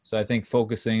So I think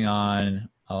focusing on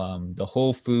the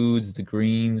whole foods, the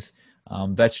greens,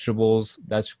 vegetables,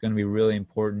 that's going to be really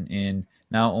important in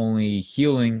not only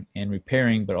healing and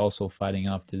repairing, but also fighting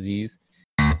off disease.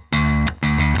 The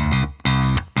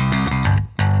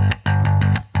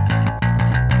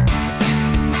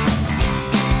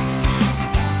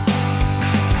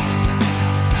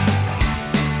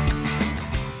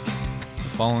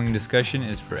following discussion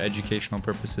is for educational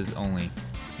purposes only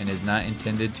and is not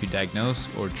intended to diagnose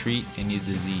or treat any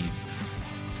disease.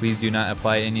 Please do not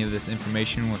apply any of this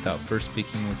information without first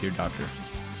speaking with your doctor.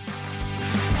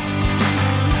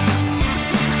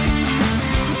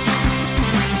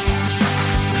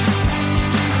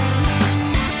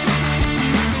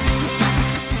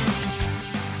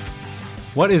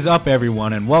 What is up,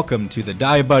 everyone, and welcome to the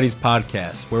Diet Buddies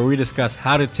podcast, where we discuss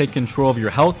how to take control of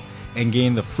your health and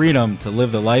gain the freedom to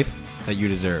live the life that you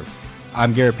deserve.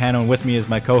 I'm Garrett Pano, and with me is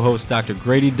my co-host, Dr.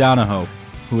 Grady Donahoe,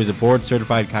 who is a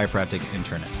board-certified chiropractic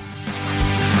internist.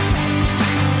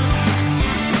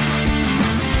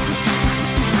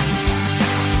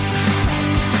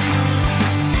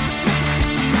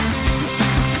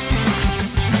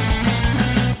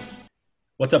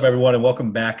 What's up, everyone, and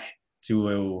welcome back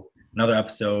to another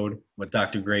episode with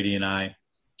Dr. Grady and I.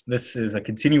 This is a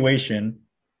continuation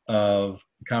of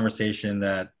a conversation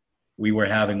that we were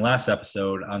having last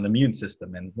episode on the immune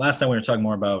system. And last time we were talking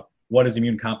more about what is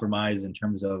immune compromise in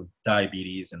terms of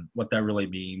diabetes and what that really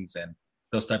means and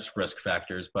those types of risk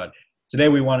factors. But today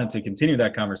we wanted to continue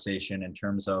that conversation in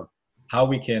terms of how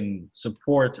we can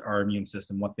support our immune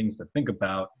system, what things to think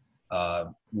about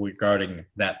regarding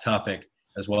that topic,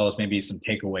 as well as maybe some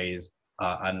takeaways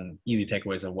on easy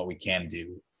takeaways of what we can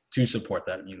do to support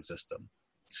that immune system.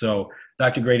 So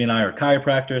Dr. Grady and I are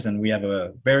chiropractors, and we have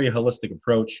a very holistic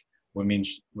approach,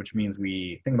 which means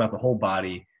we think about the whole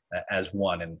body as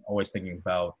one and always thinking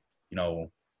about,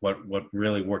 what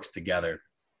really works together.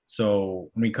 So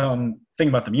when we think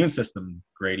about the immune system,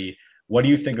 Grady, what do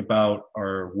you think about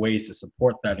our ways to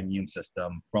support that immune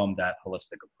system from that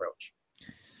holistic approach?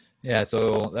 Yeah,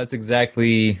 so that's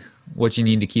exactly what you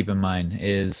need to keep in mind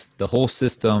is the whole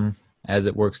system as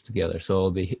it works together. So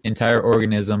the entire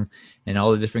organism and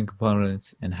all the different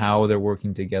components and how they're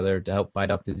working together to help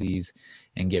fight off disease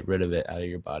and get rid of it out of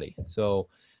your body. So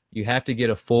you have to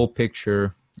get a full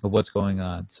picture of what's going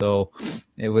on. So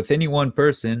with any one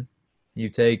person, you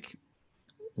take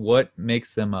what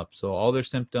makes them up. So all their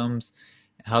symptoms,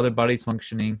 how their body's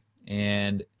functioning,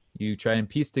 and you try and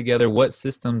piece together what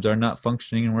systems are not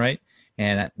functioning right.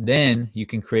 And then you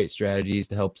can create strategies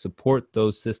to help support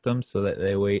those systems so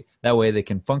that way they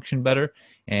can function better.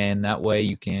 And that way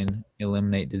you can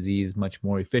eliminate disease much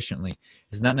more efficiently.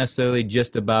 It's not necessarily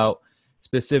just about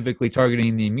specifically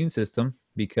targeting the immune system,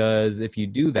 because if you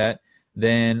do that,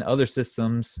 then other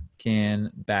systems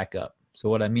can back up. So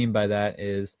what I mean by that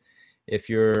is if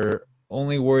you're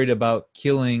only worried about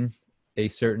killing a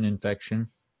certain infection,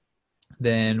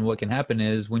 then what can happen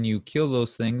is when you kill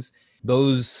those things,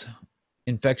 those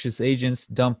infectious agents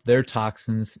dump their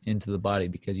toxins into the body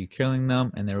because you're killing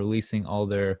them and they're releasing all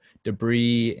their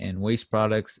debris and waste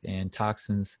products and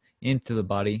toxins into the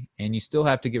body, and you still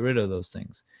have to get rid of those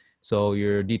things. So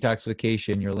your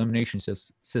detoxification, your elimination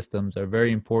systems are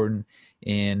very important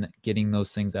in getting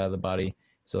those things out of the body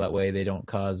so that way they don't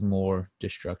cause more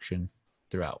destruction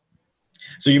throughout.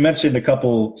 So you mentioned a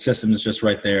couple systems just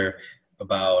right there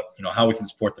about how we can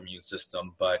support the immune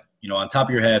system, but on top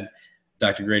of your head,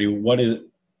 Dr. Grady,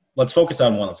 let's focus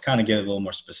on one. Let's kind of get a little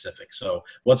more specific. So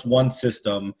what's one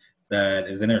system that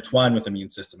is intertwined with the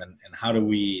immune system, and how do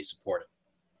we support it?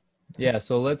 Yeah,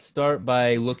 so let's start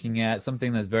by looking at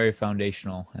something that's very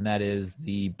foundational, and that is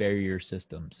the barrier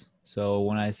systems. So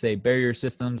when I say barrier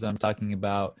systems, I'm talking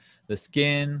about the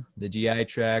skin, the GI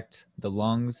tract, the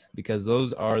lungs, because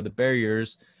those are the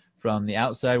barriers from the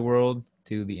outside world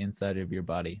to the inside of your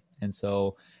body. And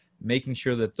so making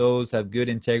sure that those have good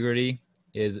integrity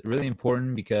is really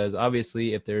important, because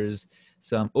obviously if there's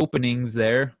some openings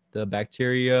there, the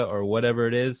bacteria or whatever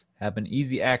it is have an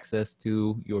easy access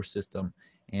to your system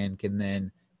and can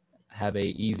then have a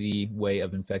easy way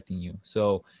of infecting you.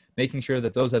 So making sure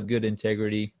that those have good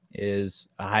integrity is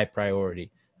a high priority.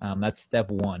 That's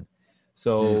step one.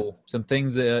 So some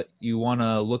things that you want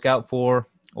to look out for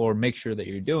or make sure that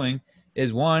you're doing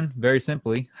is, one, very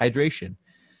simply, hydration.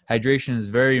 Hydration is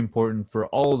very important for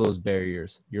all of those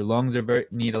barriers. Your lungs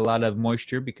need a lot of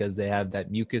moisture because they have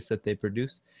that mucus that they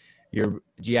produce. Your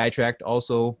GI tract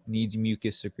also needs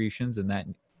mucus secretions, and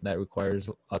that requires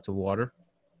lots of water.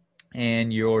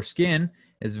 And your skin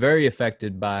is very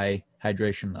affected by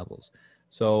hydration levels.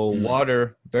 So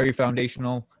water, very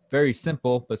foundational, very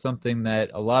simple, but something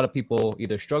that a lot of people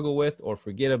either struggle with or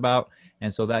forget about.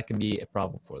 And so that can be a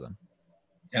problem for them.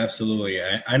 Absolutely.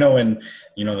 I know in,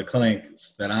 the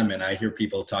clinics that I'm in, I hear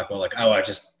people talk about like, oh, I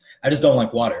just don't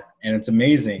like water. And it's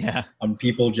amazing when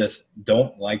people just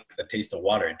don't like the taste of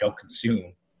water and don't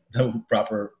consume the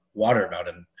proper water amount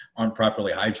and aren't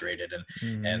properly hydrated.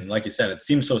 And like you said, it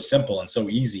seems so simple and so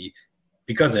easy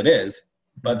because it is,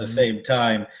 but at the same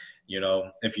time,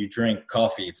 if you drink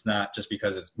coffee, it's not just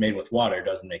because it's made with water, it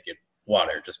doesn't make it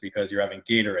water. Just because you're having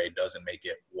Gatorade doesn't make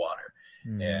it water.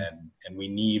 And we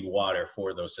need water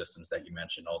for those systems that you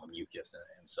mentioned, all the mucus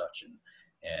and such.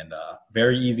 And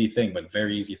very easy thing, but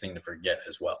very easy thing to forget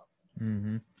as well.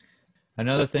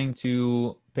 Another thing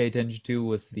to pay attention to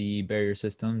with the barrier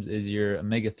systems is your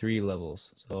omega-3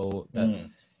 levels. So that,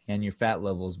 and your fat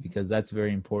levels, because that's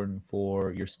very important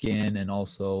for your skin and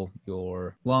also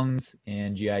your lungs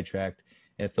and GI tract.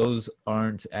 If those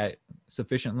aren't at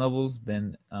sufficient levels,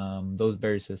 then those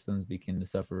barrier systems begin to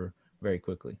suffer very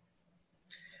quickly.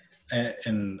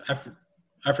 And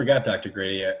I forgot, Dr.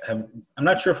 Grady, I'm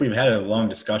not sure if we've had a long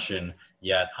discussion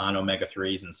yet on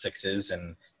omega-3s and 6s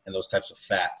and those types of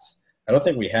fats. I don't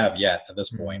think we have yet at this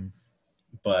point,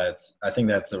 but I think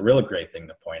that's a really great thing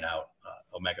to point out,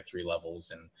 omega-3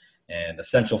 levels and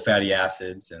essential fatty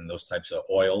acids and those types of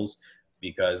oils,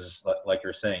 because like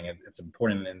you're saying, it's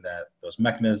important in that those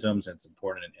mechanisms, it's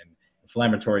important in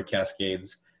inflammatory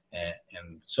cascades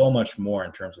and so much more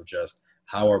in terms of just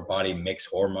how our body makes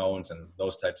hormones and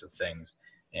those types of things.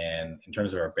 And in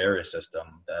terms of our barrier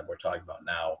system that we're talking about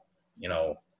now,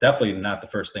 definitely not the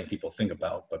first thing people think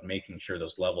about, but making sure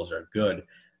those levels are good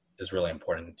is really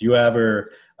important. Do you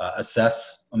ever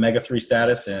assess omega-3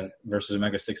 status versus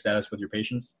omega-6 status with your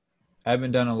patients? I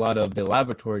haven't done a lot of the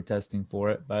laboratory testing for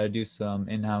it, but I do some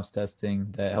in-house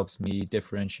testing that helps me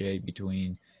differentiate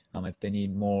between if they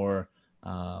need more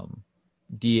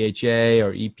DHA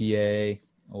or EPA,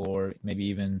 or maybe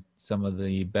even some of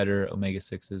the better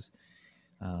omega-6s.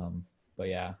 But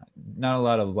yeah, not a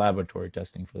lot of laboratory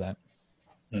testing for that.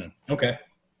 Okay.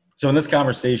 So in this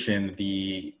conversation,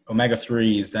 the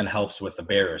omega-3s then helps with the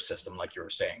barrier system, like you were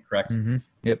saying, correct?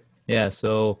 Yep. Yeah.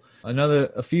 So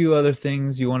a few other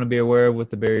things you want to be aware of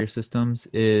with the barrier systems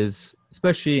is,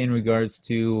 especially in regards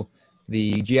to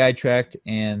the GI tract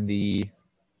and the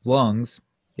lungs,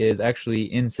 is actually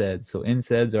NSAIDs. So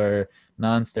NSAIDs are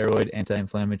non-steroid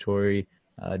anti-inflammatory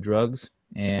drugs,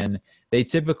 and they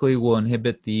typically will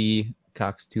inhibit the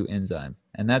COX-2 enzyme.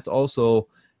 And that's also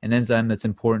an enzyme that's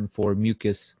important for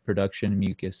mucus production,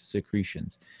 mucus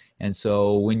secretions. And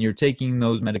so when you're taking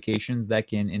those medications, that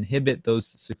can inhibit those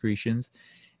secretions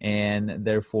and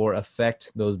therefore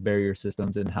affect those barrier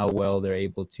systems and how well they're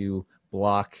able to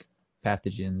block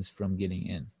pathogens from getting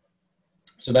in.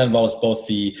 So that involves both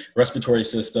the respiratory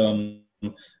system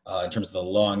in terms of the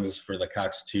lungs for the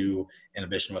COX-2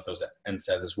 inhibition with those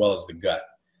NSAIDs, as well as the gut.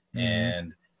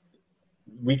 And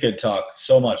we could talk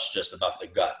so much just about the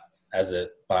gut as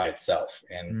it by itself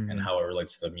and how it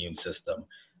relates to the immune system.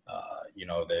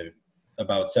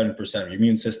 About 7% of your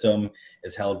immune system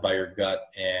is held by your gut,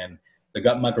 and the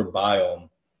gut microbiome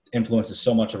influences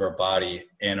so much of our body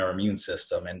and our immune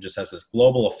system, and just has this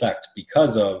global effect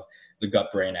because of the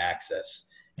gut-brain axis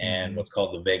and what's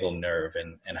called the vagal nerve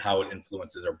and how it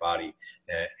influences our body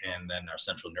and then our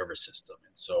central nervous system.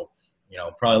 And so,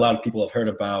 probably a lot of people have heard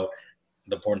about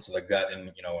the importance of the gut,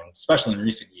 and especially in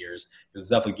recent years, because it's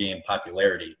definitely gained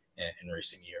popularity in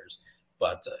recent years.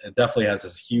 But it definitely has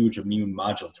this huge immune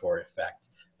modulatory effect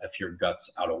if your gut's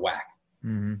out of whack.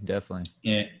 Definitely.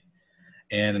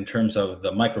 And in terms of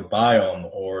the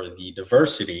microbiome or the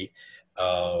diversity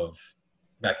of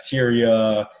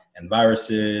bacteria and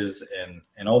viruses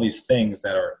and all these things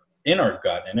that are in our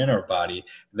gut and in our body,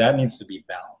 that needs to be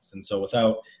balanced. And so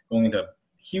without going into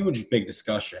huge, big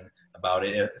discussion about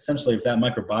it, essentially if that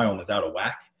microbiome is out of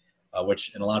whack,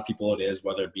 which in a lot of people it is,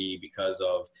 whether it be because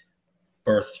of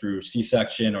birth through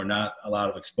C-section or not a lot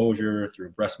of exposure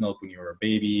through breast milk when you were a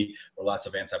baby, or lots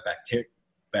of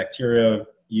antibacteria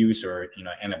use or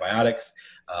antibiotics,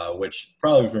 which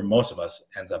probably for most of us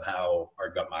ends up how our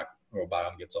gut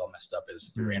microbiome gets all messed up is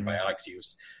through antibiotics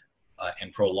use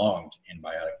and prolonged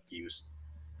antibiotic use.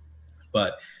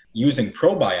 But using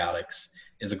probiotics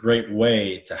is a great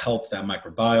way to help that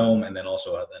microbiome, and then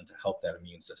also then to help that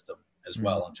immune system as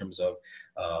well in terms of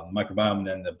microbiome and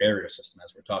then the barrier system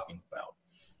as we're talking about.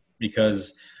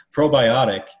 Because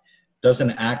probiotic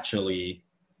doesn't actually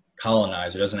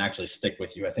colonize or doesn't actually stick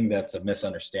with you. I think that's a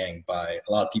misunderstanding by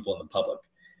a lot of people in the public.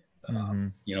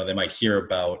 They might hear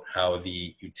about how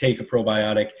you take a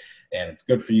probiotic and it's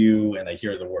good for you, and they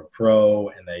hear the word pro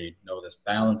and they know this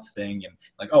balance thing, and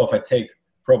like, oh, if I take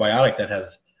probiotic that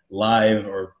has live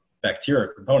or bacteria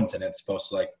components in it. It's supposed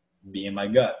to like be in my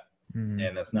gut.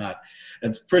 And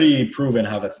it's pretty proven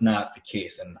how that's not the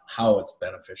case and how it's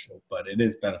beneficial, but it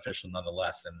is beneficial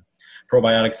nonetheless. And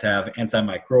probiotics have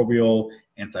antimicrobial,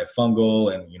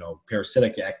 antifungal, and,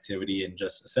 parasitic activity, and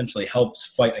just essentially helps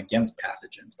fight against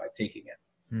pathogens by taking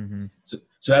it. So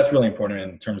that's really important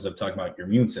in terms of talking about your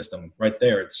immune system right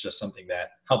there. It's just something that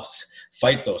helps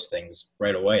fight those things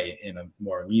right away in a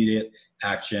more immediate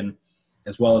action,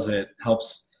 as well as it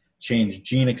helps change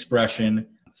gene expression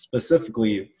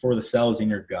specifically for the cells in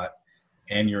your gut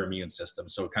and your immune system.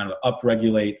 So it kind of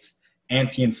upregulates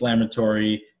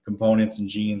anti-inflammatory components and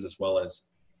genes, as well as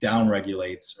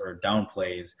downregulates or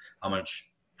downplays how much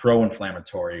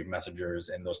pro-inflammatory messengers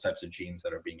and those types of genes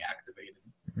that are being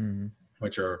activated,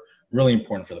 which are really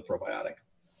important for the probiotic.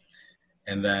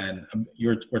 And then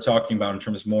we're talking about in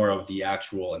terms more of the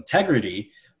actual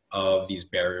integrity of these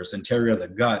barriers, integrity of the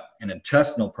gut and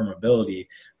intestinal permeability.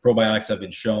 Probiotics have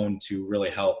been shown to really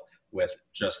help with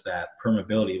just that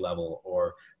permeability level,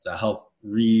 or to help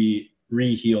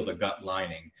re-heal the gut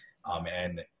lining,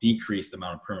 and decrease the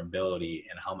amount of permeability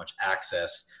and how much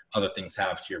access other things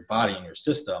have to your body and your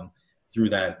system through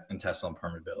that intestinal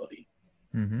permeability.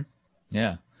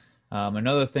 Yeah.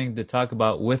 Another thing to talk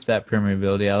about with that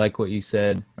permeability, I like what you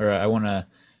said, or I want to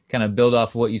kind of build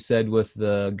off what you said with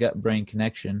the gut-brain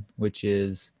connection, which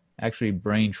is actually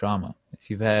brain trauma. If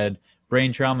you've had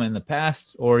brain trauma in the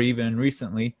past or even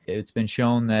recently, it's been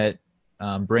shown that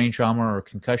brain trauma or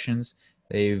concussions,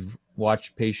 they've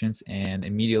watched patients and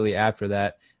immediately after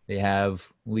that, they have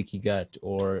leaky gut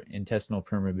or intestinal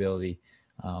permeability.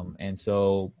 And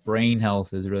so brain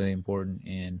health is really important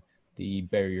in the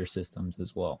barrier systems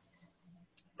as well.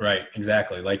 Right,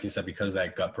 exactly. Like you said, because of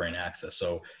that gut-brain axis.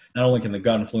 So not only can the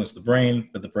gut influence the brain,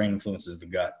 but the brain influences the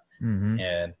gut.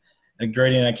 And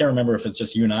Grady, I can't remember if it's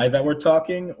just you and I that were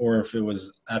talking or if it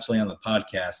was actually on the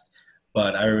podcast,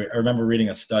 but I remember reading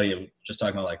a study of just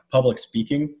talking about like public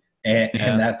speaking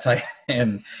and that type,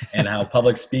 and how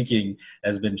public speaking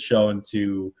has been shown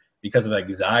to, because of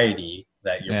anxiety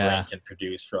that your brain can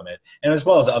produce from it, and as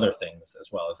well as other things as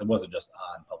well, as it wasn't just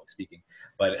on public speaking,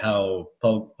 but how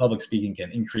public speaking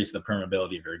can increase the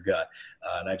permeability of your gut.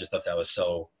 And I just thought that was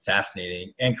so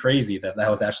fascinating and crazy that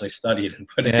was actually studied and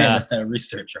put in a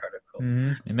research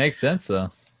article. It makes sense though.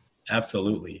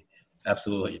 Absolutely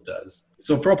it does.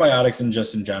 So probiotics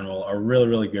in general are really,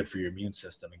 really good for your immune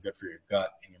system and good for your gut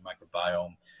and your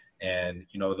microbiome. And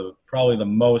probably the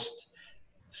most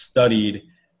studied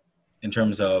in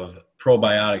terms of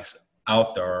probiotics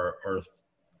out there are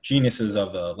genuses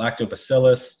of the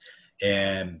lactobacillus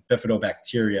and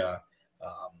bifidobacteria,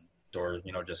 or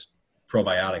just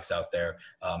probiotics out there,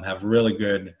 have really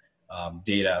good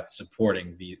data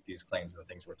supporting these claims and the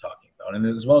things we're talking about. And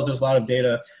as well as there's a lot of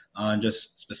data on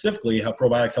just specifically how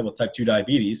probiotics help with type 2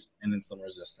 diabetes and insulin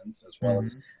resistance, as well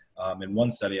as in one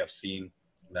study I've seen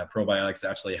that probiotics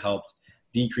actually helped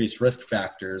decrease risk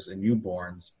factors in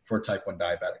newborns for type 1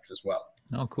 diabetics as well.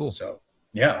 Oh, cool. So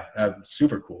yeah,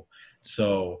 super cool.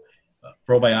 So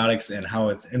probiotics and how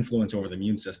its influence over the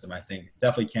immune system, I think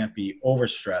definitely can't be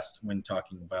overstressed when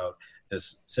talking about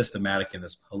this systematic and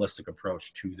this holistic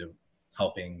approach to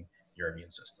helping your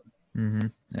immune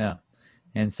system. Yeah.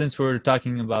 And since we're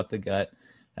talking about the gut,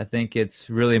 I think it's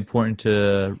really important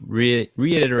to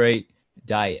reiterate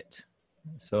diet.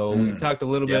 So we talked a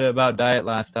little bit about diet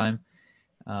last time,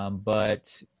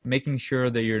 but making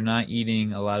sure that you're not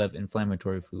eating a lot of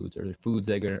inflammatory foods or foods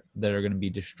that are going to be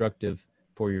destructive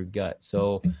for your gut.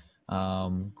 So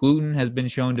gluten has been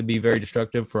shown to be very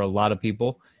destructive for a lot of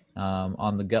people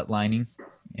on the gut lining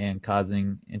and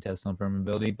causing intestinal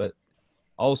permeability. But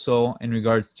also in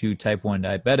regards to type 1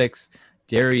 diabetics,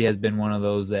 dairy has been one of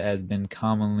those that has been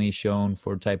commonly shown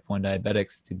for type 1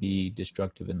 diabetics to be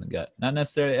destructive in the gut. Not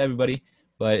necessarily everybody,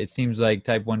 but it seems like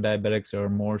type 1 diabetics are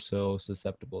more so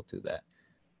susceptible to that.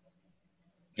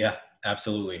 Yeah,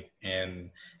 absolutely. And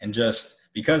just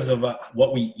because of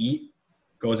what we eat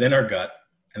goes in our gut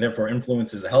and therefore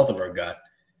influences the health of our gut,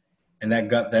 and that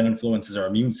gut then influences our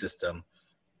immune system,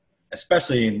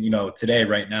 especially in, today,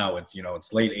 right now, it's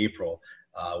late April,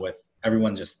 with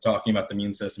everyone just talking about the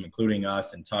immune system, including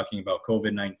us, and talking about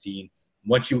COVID-19.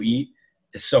 What you eat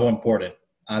is so important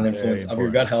on the influence of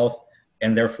your gut health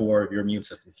and therefore your immune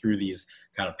system through these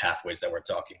kind of pathways that we're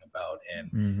talking about.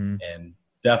 And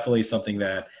definitely something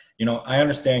that, I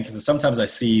understand, because sometimes I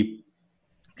see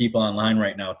people online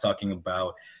right now talking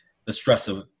about the stress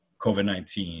of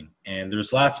COVID-19, and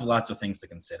there's lots of things to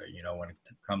consider, when it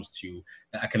comes to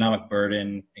the economic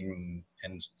burden and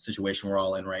situation we're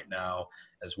all in right now,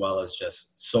 as well as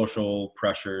just social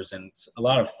pressures and a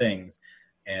lot of things.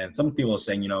 And some people are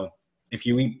saying, if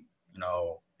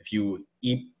you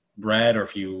eat bread, or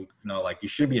if like, you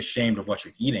should be ashamed of what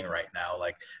you're eating right now.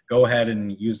 Like, go ahead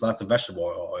and use lots of vegetable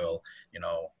oil.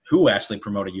 Who actually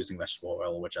promoted using vegetable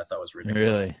oil, which I thought was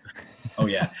ridiculous. Really? Oh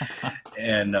yeah.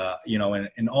 And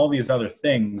and all these other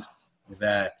things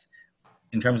that,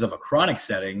 in terms of a chronic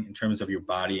setting, in terms of your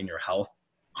body and your health,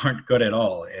 aren't good at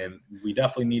all. And we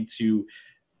definitely need to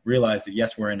realize that,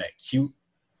 yes, we're in an acute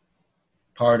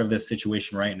part of this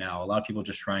situation right now. A lot of people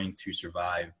just trying to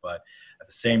survive, but at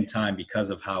the same time, because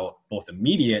of how both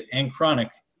immediate and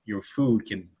chronic your food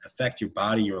can affect your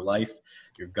body, your life,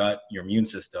 your gut, your immune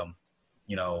system,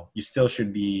 you still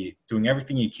should be doing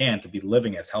everything you can to be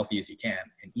living as healthy as you can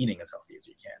and eating as healthy as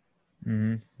you can.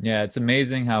 Mm-hmm. Yeah, it's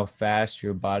amazing how fast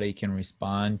your body can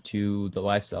respond to the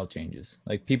lifestyle changes.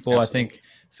 Like, people, Absolutely. I think,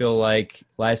 feel like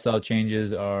lifestyle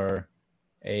changes are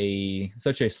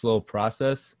such a slow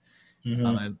process,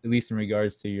 at least in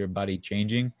regards to your body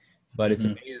changing. But it's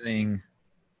amazing.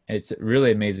 It's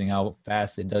really amazing how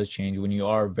fast it does change when you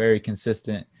are very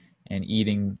consistent and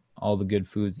eating all the good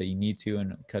foods that you need to,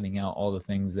 and cutting out all the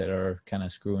things that are kind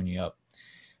of screwing you up.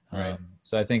 Right.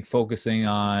 So I think focusing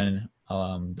on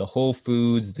the whole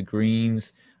foods, the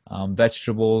greens,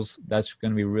 vegetables, that's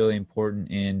going to be really important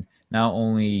in not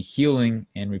only healing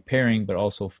and repairing, but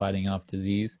also fighting off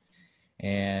disease.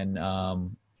 And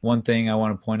one thing I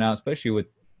want to point out, especially with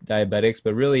diabetics,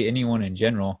 but really anyone in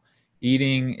general,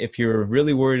 eating, if you're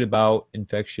really worried about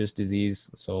infectious disease,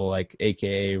 so like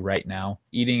AKA right now,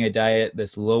 eating a diet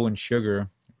that's low in sugar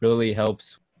really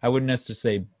helps. I wouldn't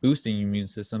necessarily say boosting your immune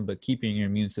system, but keeping your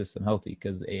immune system healthy,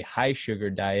 because a high sugar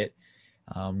diet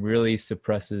really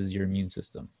suppresses your immune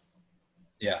system.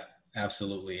 Yeah,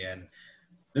 absolutely. And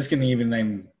this can even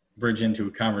then bridge into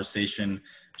a conversation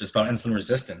just about insulin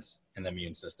resistance in the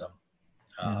immune system,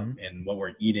 and what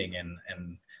we're eating,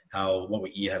 and how what we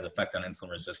eat has effect on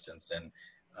insulin resistance. And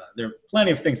there are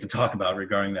plenty of things to talk about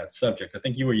regarding that subject. I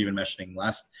think you were even mentioning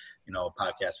last,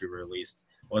 podcast we released.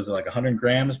 Was it like 100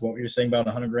 grams? What were you saying about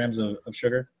 100 grams of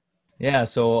sugar? Yeah,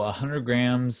 so 100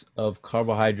 grams of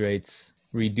carbohydrates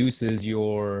reduces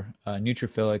your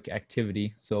neutrophilic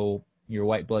activity, so your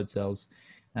white blood cells,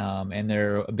 and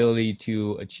their ability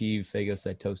to achieve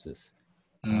phagocytosis.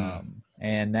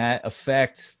 And that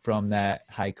effect from that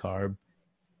high carb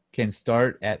can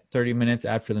start at 30 minutes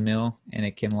after the meal, and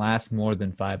it can last more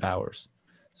than 5 hours.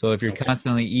 So if you're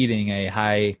constantly eating a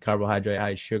high carbohydrate,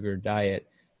 high sugar diet,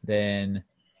 then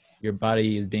your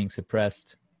body is being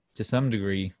suppressed to some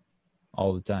degree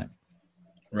all the time.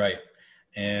 Right.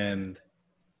 And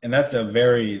that's in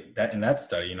that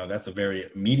study, that's a very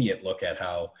immediate look at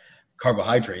how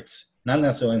carbohydrates, not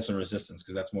necessarily insulin resistance,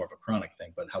 because that's more of a chronic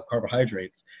thing, but how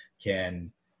carbohydrates can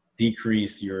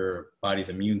decrease your body's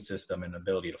immune system and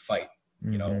ability to fight,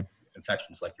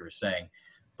 infections, like you were saying.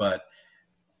 But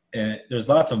there's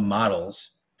lots of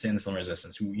models to insulin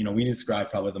resistance. We described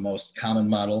probably the most common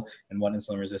model and what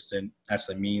insulin resistant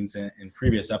actually means in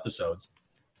previous episodes.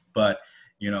 But,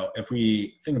 if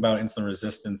we think about insulin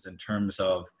resistance in terms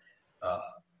of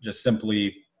just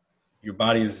simply your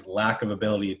body's lack of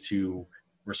ability to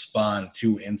respond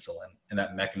to insulin, and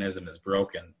that mechanism is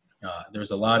broken,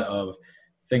 there's a lot of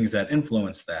things that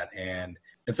influence that. And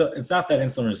it's not that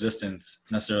insulin resistance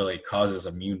necessarily causes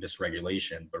immune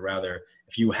dysregulation, but rather,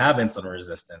 if you have insulin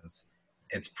resistance,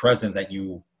 it's present that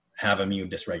you have immune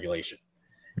dysregulation.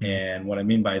 And what I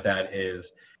mean by that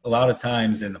is, a lot of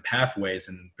times in the pathways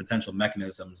and potential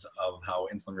mechanisms of how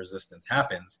insulin resistance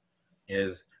happens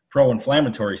is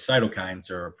pro-inflammatory cytokines,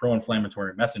 or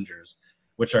pro-inflammatory messengers,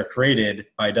 which are created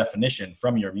by definition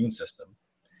from your immune system,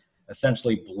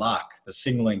 essentially block the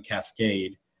signaling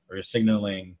cascade or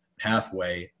signaling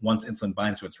pathway once insulin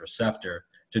binds to its receptor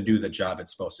to do the job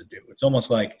it's supposed to do. It's almost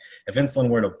like if insulin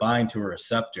were to bind to a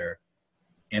receptor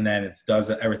and then it does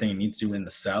everything it needs to in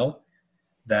the cell,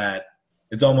 that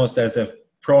it's almost as if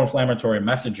pro-inflammatory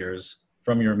messengers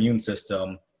from your immune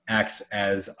system acts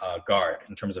as a guard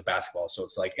in terms of basketball. So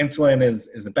it's like insulin is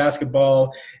the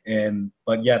basketball,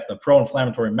 but yet the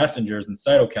pro-inflammatory messengers and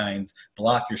cytokines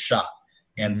block your shot.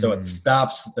 And so it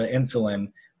stops the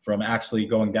insulin from actually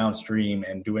going downstream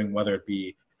and doing, whether it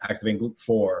be activating GLUT4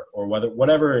 or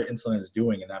whatever insulin is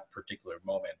doing in that particular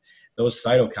moment. Those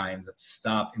cytokines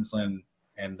stop insulin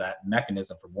and that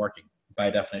mechanism from working. By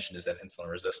definition, is that insulin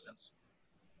resistance.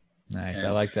 Nice. And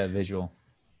I like that visual.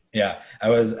 Yeah.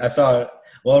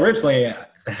 Originally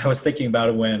I was thinking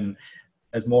about it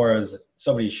as more as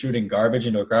somebody shooting garbage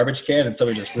into a garbage can and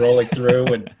somebody just rolling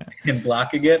through and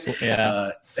blocking it.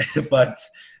 Yeah. But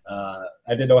I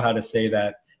didn't know how to say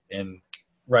that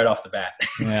right off the bat.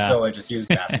 Yeah. So I just used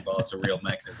basketball as a real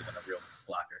mechanism and a real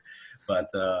blocker. But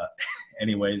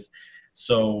anyways,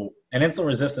 so, and insulin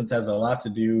resistance has a lot to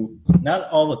do, not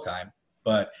all the time,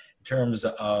 but in terms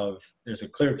of there's a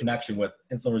clear connection with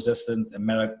insulin resistance and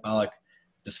metabolic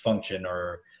dysfunction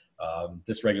or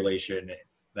dysregulation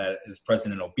that is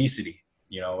present in obesity,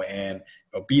 and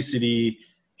obesity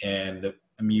and the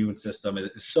immune system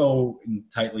is so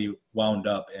tightly wound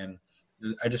up. And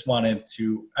I don't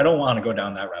want to go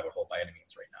down that rabbit hole by any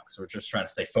means right now, because we're just trying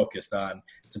to stay focused on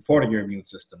supporting your immune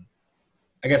system.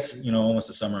 I guess, almost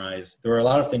to summarize, there are a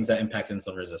lot of things that impact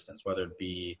insulin resistance, whether it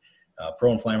be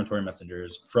pro-inflammatory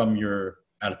messengers from your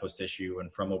adipose tissue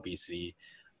and from obesity,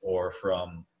 or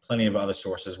from plenty of other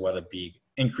sources, whether it be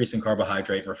increasing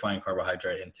carbohydrate, refined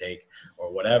carbohydrate intake,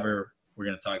 or whatever we're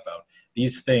going to talk about.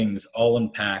 These things all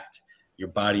impact your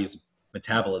body's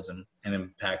metabolism and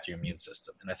impact your immune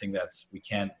system. And I think we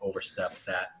can't overstep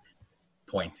that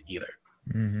point either.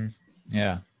 Mm-hmm.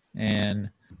 Yeah. And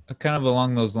kind of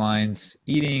along those lines,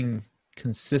 eating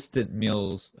consistent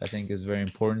meals, I think, is very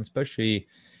important, especially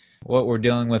what we're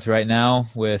dealing with right now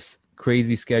with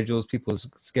crazy schedules. People's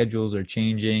schedules are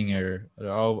changing, or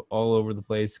they're all over the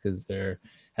place because they're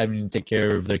having to take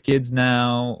care of their kids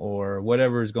now, or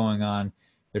whatever is going on.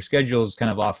 Their schedule is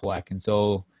kind of off whack. And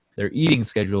so their eating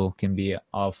schedule can be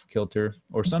off kilter,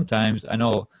 or sometimes, I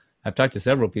know I've talked to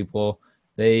several people,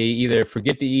 they either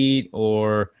forget to eat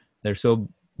or they're so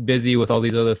busy with all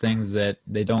these other things that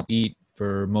they don't eat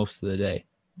for most of the day.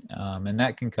 And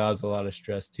that can cause a lot of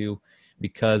stress too,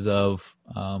 because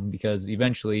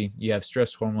eventually you have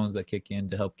stress hormones that kick in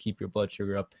to help keep your blood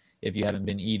sugar up if you haven't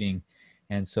been eating.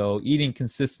 And so eating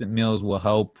consistent meals will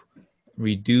help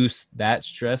reduce that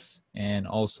stress and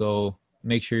also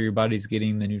make sure your body's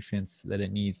getting the nutrients that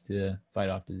it needs to fight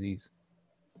off disease.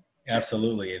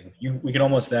 Absolutely. And we can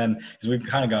almost then, because we've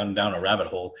kind of gone down a rabbit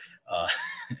hole,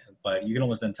 but you can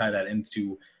almost then tie that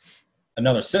into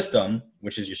another system,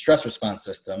 which is your stress response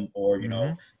system, or,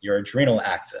 your adrenal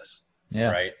axis.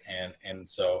 Yeah. Right. And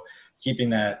so keeping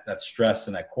that stress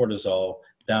and that cortisol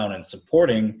down and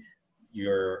supporting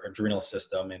your adrenal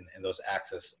system and those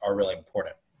axes are really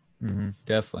important. Mm-hmm.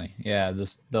 Definitely. Yeah.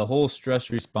 The whole stress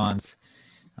response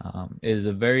is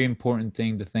a very important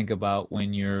thing to think about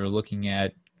when you're looking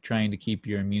at trying to keep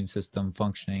your immune system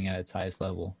functioning at its highest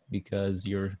level, because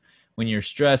when you're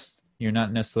stressed, you're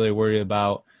not necessarily worried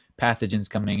about pathogens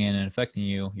coming in and affecting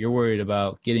you. You're worried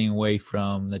about getting away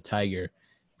from the tiger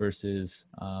versus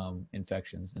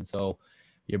infections. And so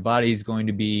your body is going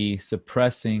to be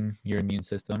suppressing your immune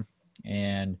system.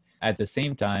 And at the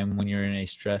same time, when you're in a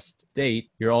stressed state,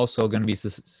 you're also going to be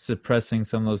suppressing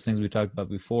some of those things we talked about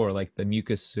before, like the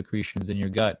mucus secretions in your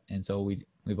gut. And so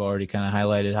we've already kind of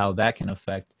highlighted how that can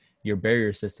affect your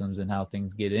barrier systems and how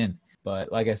things get in.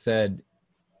 But like I said,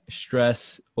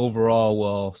 stress overall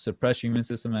will suppress your immune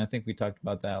system. And I think we talked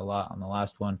about that a lot on the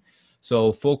last one.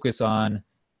 So focus on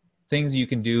things you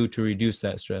can do to reduce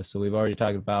that stress. So we've already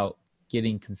talked about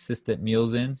getting consistent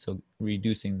meals in, so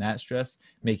reducing that stress,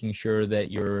 making sure that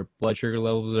your blood sugar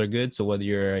levels are good. So whether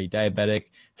you're a diabetic,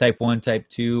 type 1, type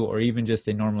 2, or even just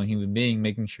a normal human being,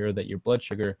 making sure that your blood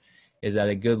sugar is at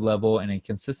a good level and a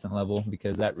consistent level,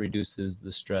 because that reduces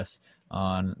the stress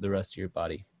on the rest of your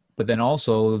body. But then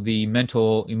also the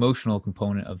mental, emotional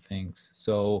component of things.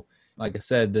 So like I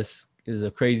said, this is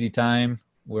a crazy time.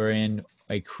 We're in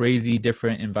a crazy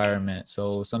different environment.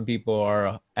 So some people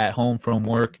are at home from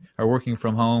work, are working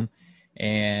from home.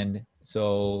 And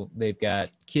so they've got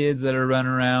kids that are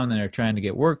running around and they're trying to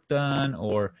get work done,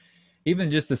 or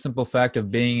even just the simple fact of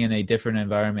being in a different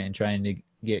environment and trying to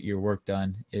get your work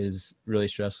done is really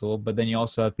stressful. But then you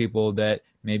also have people that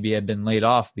maybe have been laid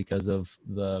off because of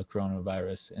the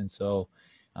coronavirus. And so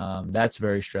that's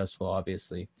very stressful,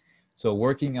 obviously. So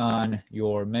working on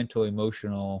your mental,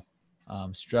 emotional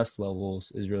stress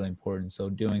levels is really important. So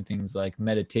doing things like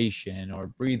meditation or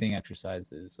breathing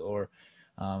exercises, or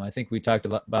I think we talked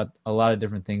about a lot of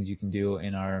different things you can do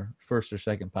in our first or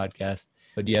second podcast.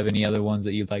 But do you have any other ones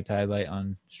that you'd like to highlight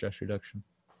on stress reduction?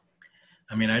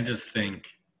 I mean, I just think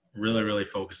really, really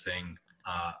focusing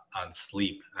on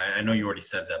sleep. I know you already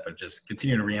said that, but just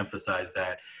continue to reemphasize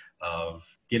that of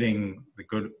getting the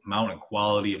good amount and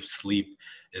quality of sleep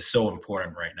is so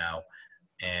important right now.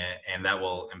 And that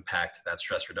will impact that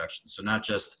stress reduction. So not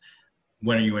just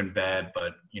when are you in bed,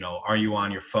 but, are you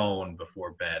on your phone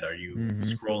before bed? Are you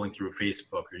scrolling through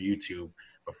Facebook or YouTube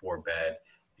before bed?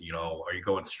 Are you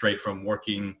going straight from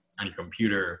working on your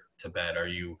computer to bed? Are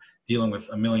you dealing with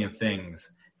a million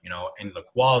things? And the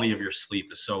quality of your sleep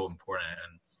is so important.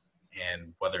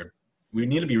 And whether we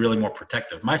need to be really more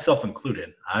protective, myself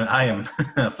included. I am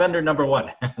offender number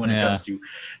one when it comes to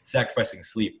sacrificing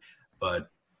sleep. But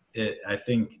I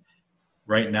think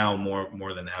right now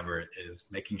more than ever is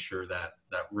making sure that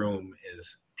that room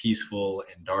is peaceful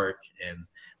and dark, and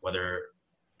whether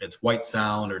it's white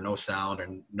sound or no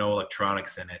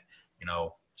electronics in it,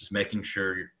 just making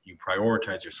sure you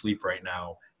prioritize your sleep right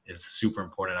now is super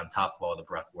important, on top of all the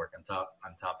breath work, on top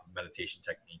of meditation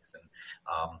techniques, and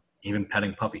even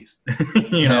petting puppies.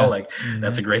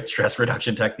 That's a great stress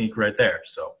reduction technique right there.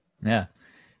 So I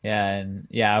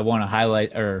want to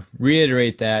highlight or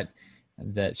reiterate that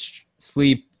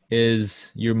sleep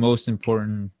is your most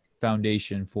important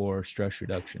foundation for stress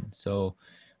reduction. So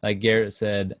like Garrett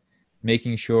said,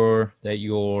 making sure that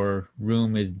your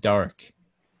room is dark,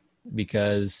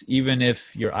 because even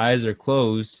if your eyes are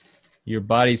closed, your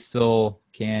body still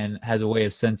has a way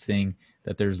of sensing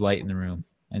that there's light in the room.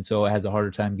 And so it has a harder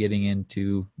time getting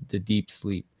into the deep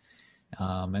sleep.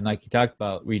 And like you talked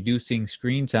about, reducing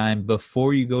screen time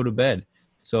before you go to bed.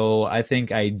 So I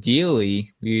think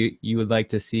ideally you would like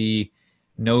to see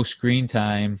no screen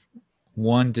time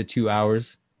 1 to 2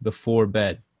 hours before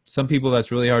bed. Some people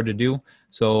that's really hard to do.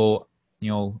 So,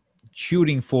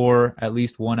 shooting for at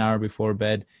least 1 hour before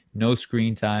bed, no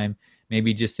screen time,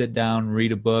 maybe just sit down,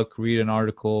 read a book, read an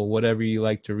article, whatever you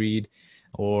like to read.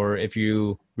 Or if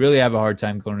you really have a hard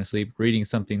time going to sleep, reading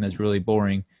something that's really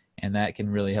boring, and that can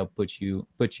really help put you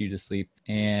to sleep.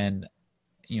 And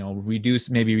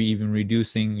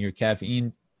reducing your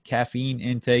caffeine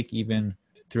intake even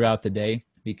throughout the day,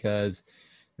 because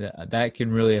that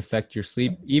can really affect your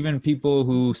sleep. Even people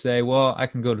who say, well, I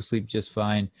can go to sleep just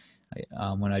fine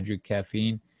when I drink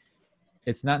caffeine,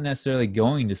 it's not necessarily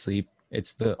going to sleep.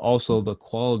 It's also the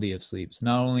quality of sleep. So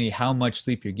not only how much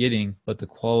sleep you're getting, but the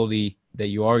quality that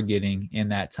you are getting in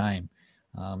that time.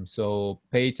 So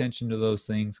pay attention to those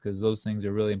things, because those things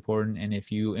are really important. And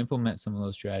if you implement some of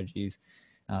those strategies,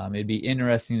 it'd be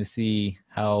interesting to see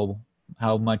how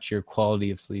much your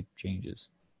quality of sleep changes.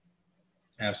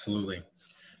 Absolutely.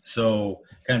 So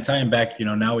kind of tying back,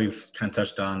 now we've kind of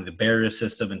touched on the barrier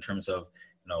system in terms of,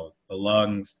 the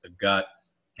lungs, the gut,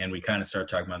 and we kind of start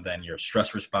talking about then your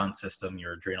stress response system,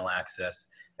 your adrenal axis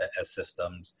as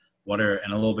systems, and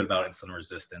a little bit about insulin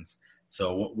resistance.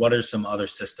 So what are some other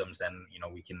systems then,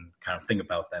 we can kind of think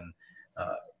about then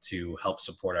to help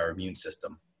support our immune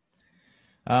system?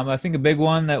 I think a big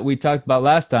one that we talked about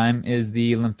last time is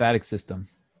the lymphatic system.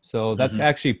 So that's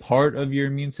actually part of your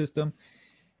immune system.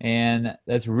 And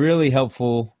that's really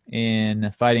helpful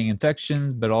in fighting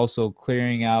infections, but also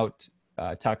clearing out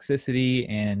toxicity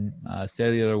and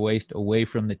cellular waste away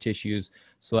from the tissues.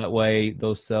 So that way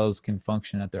those cells can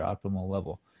function at their optimal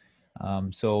level.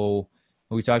 So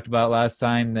we talked about last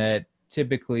time that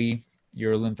typically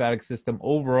your lymphatic system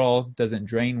overall doesn't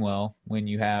drain well when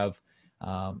you have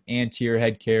anterior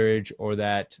head carriage or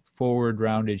that forward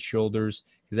rounded shoulders,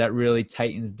 because that really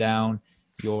tightens down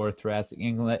your thoracic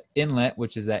inlet,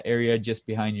 which is that area just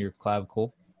behind your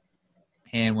clavicle.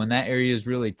 And when that area is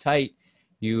really tight,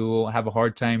 you will have a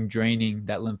hard time draining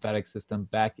that lymphatic system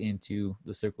back into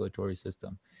the circulatory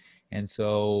system. And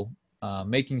so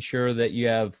making sure that you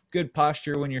have good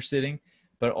posture when you're sitting,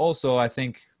 but also I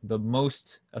think the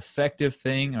most effective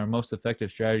thing or most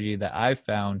effective strategy that I've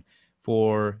found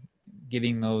for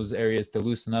getting those areas to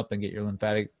loosen up and get your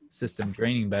lymphatic system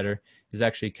draining better is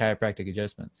actually chiropractic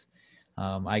adjustments.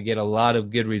 I get a lot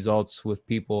of good results with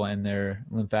people and their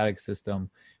lymphatic system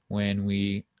when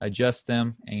we adjust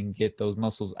them and get those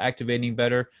muscles activating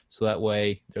better, so that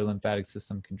way their lymphatic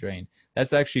system can drain.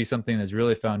 That's actually something that's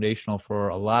really foundational for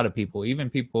a lot of people, even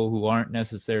people who aren't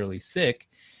necessarily sick,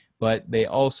 but they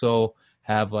also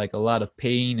have like a lot of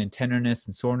pain and tenderness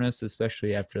and soreness,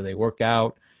 especially after they work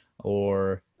out,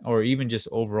 or even just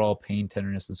overall pain,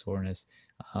 tenderness, and soreness.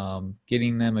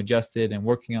 Getting them adjusted and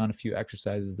working on a few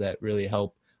exercises that really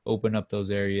help open up those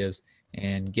areas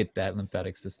and get that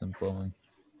lymphatic system flowing.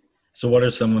 So what are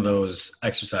some of those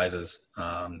exercises?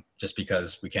 Just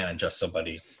because we can't adjust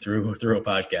somebody through a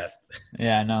podcast.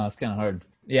 Yeah, no, it's kind of hard.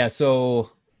 Yeah,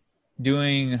 so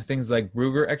doing things like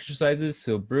Brugger exercises.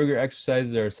 So Brugger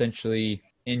exercises are essentially,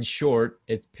 in short,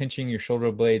 it's pinching your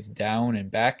shoulder blades down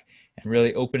and back and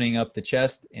really opening up the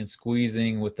chest and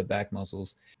squeezing with the back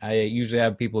muscles. I usually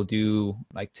have people do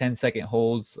like 10-second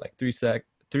holds, like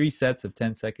three sets of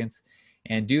 10 seconds,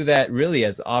 and do that really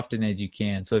as often as you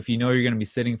can. So if you know you're going to be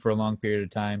sitting for a long period of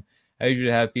time, I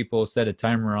usually have people set a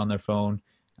timer on their phone,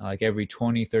 like every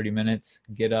 20, 30 minutes,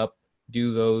 get up,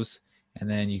 do those, and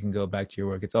then you can go back to your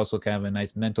work. It's also kind of a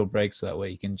nice mental break, so that way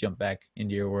you can jump back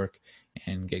into your work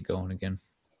and get going again.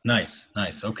 Nice.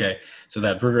 Okay. So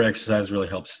that Brugger exercise really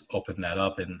helps open that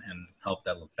up and help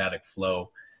that lymphatic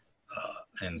flow.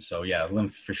 And so, yeah,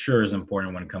 lymph for sure is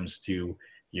important when it comes to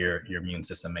your immune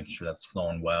system, making sure that's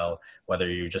flowing well, whether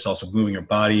you're just also moving your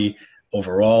body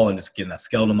overall and just getting that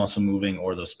skeletal muscle moving,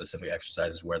 or those specific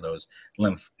exercises where those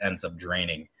lymph ends up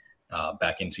draining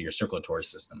back into your circulatory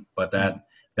system. But that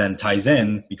then ties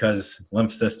in because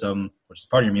lymph system, which is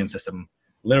part of your immune system,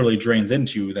 literally drains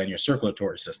into then your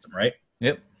circulatory system, right?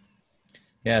 Yep.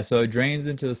 Yeah, so it drains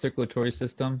into the circulatory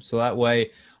system. So that way,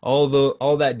 all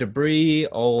that debris,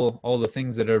 all the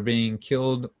things that are being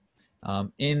killed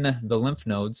in the lymph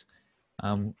nodes,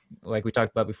 like we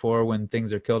talked about before, when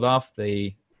things are killed off,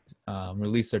 they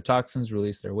release their toxins,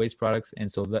 release their waste products,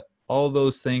 and so that all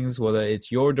those things, whether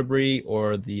it's your debris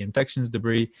or the infection's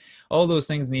debris, all those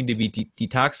things need to be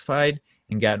detoxified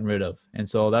and gotten rid of. And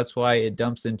so that's why it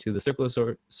dumps into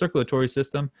the circulatory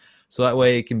system. So that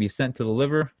way it can be sent to the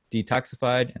liver,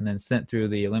 detoxified, and then sent through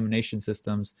the elimination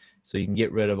systems so you can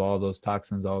get rid of all those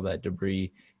toxins, all that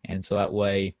debris. And so that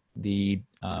way the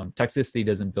toxicity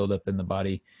doesn't build up in the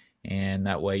body, and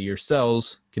that way your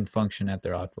cells can function at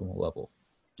their optimal level.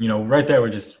 You know, right there,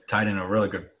 we just tied in a really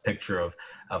good picture of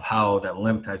how that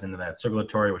lymph ties into that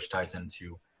circulatory, which ties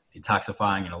into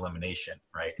detoxifying and elimination,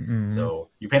 right? Mm-hmm.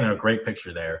 So you painted a great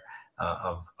picture there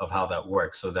of how that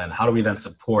works. So then how do we then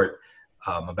support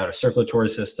a better circulatory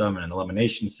system and an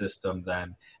elimination system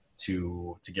then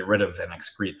to get rid of and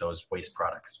excrete those waste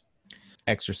products?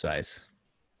 Exercise.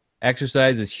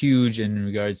 Exercise is huge in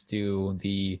regards to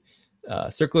the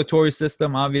circulatory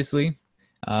system, obviously.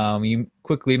 You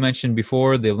quickly mentioned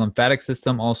before, the lymphatic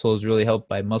system also is really helped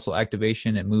by muscle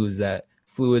activation. It moves that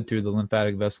fluid through the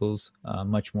lymphatic vessels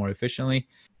much more efficiently.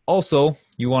 Also,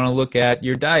 you want to look at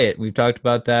your diet. We've talked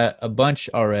about that a bunch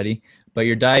already, but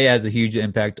your diet has a huge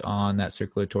impact on that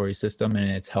circulatory system and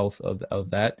its health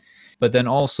of that. But then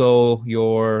also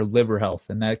your liver health,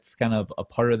 and that's kind of a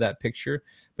part of that picture.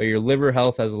 But your liver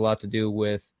health has a lot to do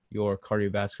with your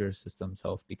cardiovascular system's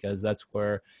health, because that's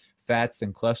where fats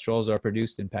and cholesterols are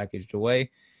produced and packaged away.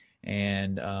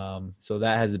 And so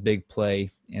that has a big play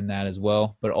in that as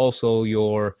well. But also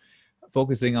you're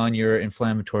focusing on your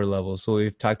inflammatory levels. So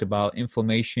we've talked about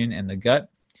inflammation in the gut.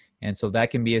 And so that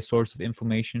can be a source of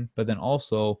inflammation, but then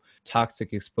also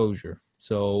toxic exposure.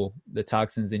 So the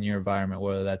toxins in your environment,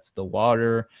 whether that's the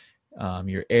water,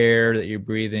 your air that you're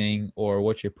breathing, or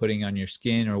what you're putting on your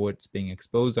skin, or what's being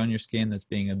exposed on your skin that's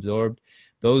being absorbed,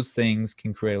 those things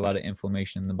can create a lot of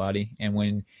inflammation in the body. And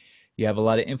when you have a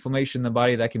lot of inflammation in the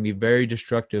body, that can be very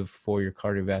destructive for your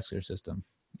cardiovascular system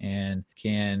and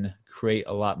can create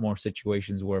a lot more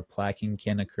situations where plaquing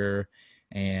can occur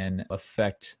and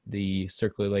affect the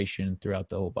circulation throughout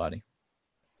the whole body.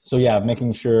 So yeah,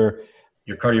 making sure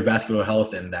your cardiovascular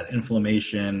health and that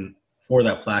inflammation for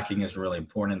that plaquing is really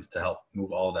important to help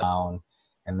move all that down.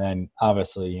 And then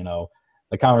obviously, you know,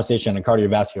 the conversation on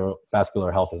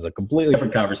cardiovascular health is a completely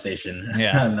different conversation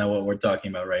than what we're talking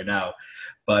about right now.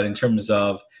 But in terms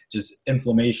of just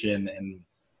inflammation, and,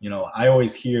 you know, I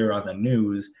always hear on the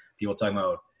news people talking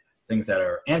about things that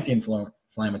are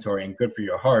anti-inflammatory and good for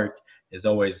your heart is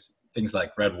always things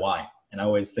like red wine. And I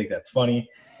always think that's funny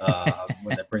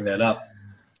when they bring that up.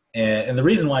 And the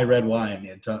reason why red wine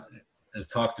is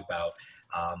talked about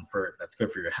that's good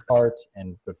for your heart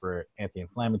and good for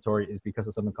anti-inflammatory is because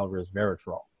of something called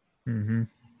resveratrol. Mm-hmm.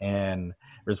 And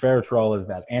resveratrol is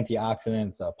that antioxidant,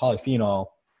 it's a polyphenol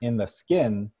in the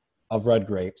skin of red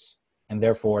grapes. And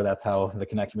therefore, that's how the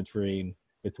connection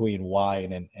between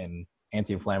wine and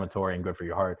anti-inflammatory and good for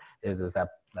your heart is that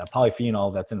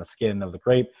polyphenol that's in the skin of the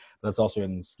grape, but that's also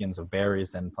in the skins of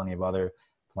berries and plenty of other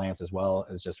plants as well,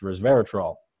 is just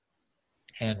resveratrol.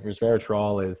 And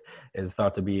resveratrol is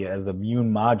thought to be as an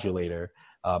immune modulator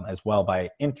as well by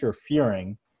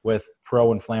interfering with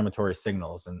pro-inflammatory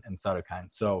signals and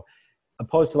cytokines. So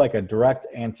opposed to like a direct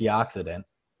antioxidant,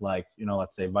 like, you know,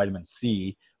 let's say vitamin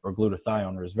C or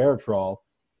glutathione, resveratrol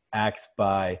acts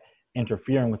by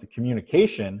interfering with the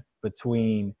communication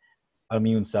between an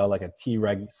immune cell like a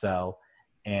Treg cell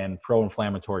and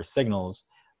pro-inflammatory signals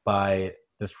by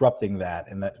disrupting that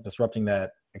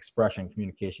expression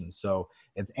communication. So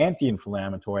it's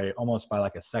anti-inflammatory almost by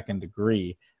like a second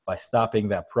degree by stopping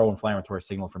that pro-inflammatory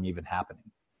signal from even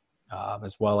happening.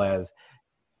 As well as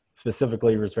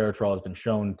specifically resveratrol has been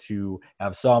shown to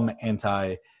have some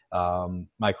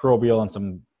antimicrobial and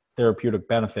some therapeutic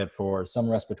benefit for some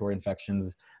respiratory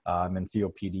infections and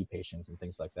COPD patients and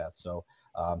things like that. So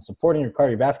supporting your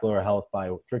cardiovascular health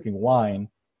by drinking wine,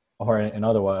 or in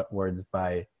other words,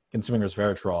 by consuming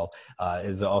resveratrol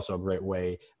is also a great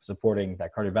way of supporting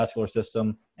that cardiovascular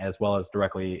system as well as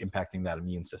directly impacting that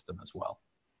immune system as well.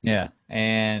 Yeah,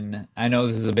 and I know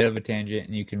this is a bit of a tangent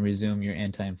and you can resume your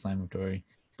anti-inflammatory,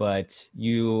 but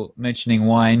you mentioning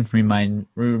wine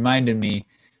reminded me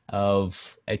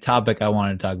of a topic I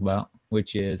wanted to talk about,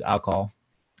 which is alcohol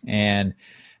and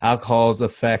alcohol's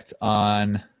effect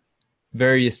on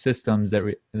various systems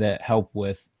that help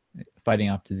with fighting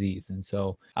off disease. And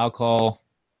so alcohol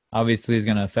obviously is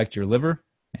going to affect your liver,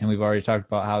 and we've already talked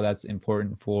about how that's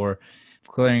important for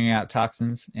clearing out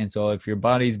toxins. And so if your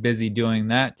body's busy doing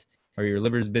that, or your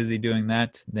liver's busy doing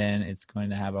that, then it's going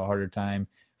to have a harder time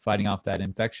fighting off that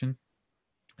infection.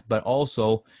 But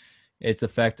also its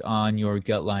effect on your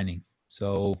gut lining.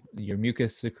 So your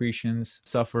mucus secretions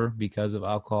suffer because of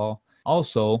alcohol.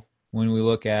 Also, when we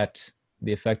look at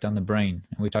the effect on the brain,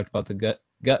 and we talked about the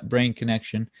gut brain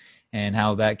connection and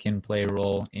how that can play a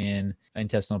role in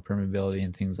intestinal permeability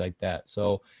and things like that.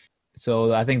 So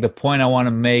I think the point I want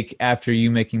to make after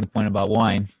you making the point about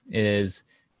wine is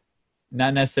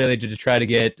not necessarily to try to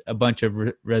get a bunch of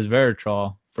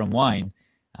resveratrol from wine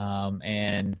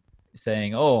and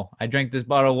saying, oh, I drank this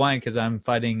bottle of wine because I'm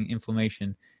fighting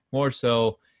inflammation. More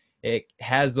so, it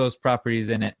has those properties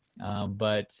in it,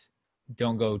 but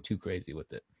don't go too crazy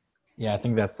with it. Yeah, I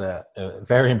think that's a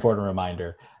very important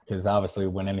reminder, because obviously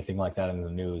when anything like that in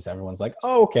the news, everyone's like,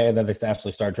 oh, okay. And then they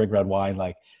actually start drinking red wine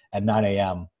like at 9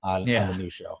 a.m. on the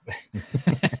news show,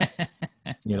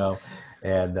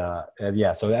 and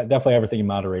yeah, so that, definitely everything in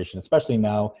moderation, especially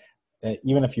now,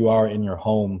 even if you are in your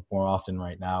home more often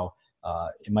right now,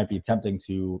 it might be tempting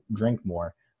to drink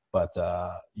more, but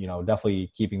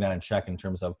definitely keeping that in check in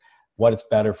terms of what is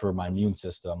better for my immune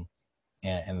system,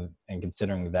 and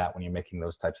considering that when you're making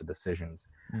those types of decisions.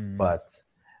 But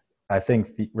I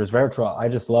think the resveratrol, I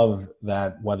just love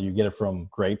that whether you get it from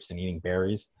grapes and eating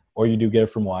berries, or you do get it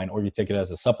from wine, or you take it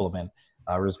as a supplement,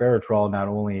 resveratrol not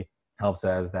only helps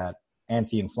as that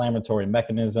anti-inflammatory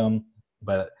mechanism,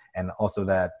 and also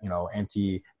that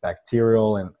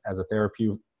antibacterial and as a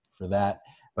therapy for that,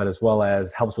 but as well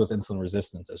as helps with insulin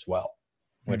resistance as well,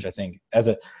 which I think as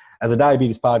a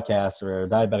diabetes podcast or a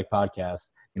diabetic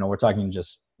podcast, we're talking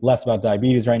just less about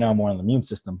diabetes right now, more on the immune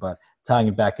system, but tying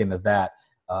it back into that,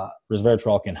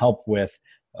 resveratrol can help with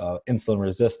insulin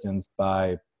resistance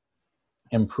by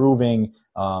improving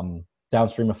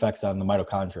downstream effects on the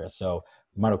mitochondria. So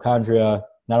mitochondria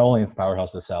not only is the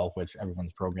powerhouse of the cell, which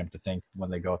everyone's programmed to think when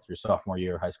they go through sophomore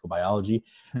year of high school biology,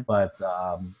 but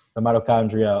the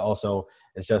mitochondria also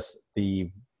is just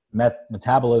the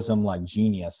metabolism like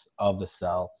genius of the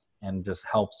cell, and just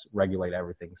helps regulate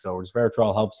everything. So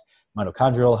resveratrol helps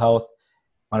mitochondrial health.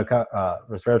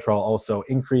 Resveratrol also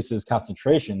increases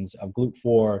concentrations of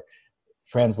GLUT4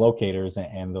 translocators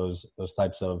and those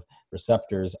types of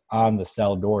receptors on the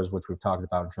cell doors, which we've talked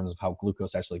about in terms of how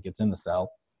glucose actually gets in the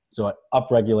cell. So it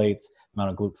upregulates the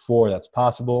amount of GLUT4 that's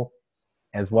possible,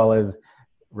 as well as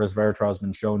resveratrol has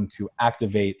been shown to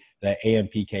activate the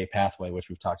AMPK pathway, which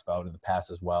we've talked about in the past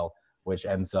as well, which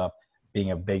ends up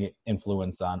being a big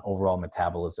influence on overall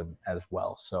metabolism as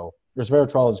well. So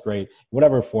resveratrol is great,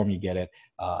 whatever form you get it.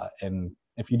 And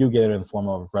if you do get it in the form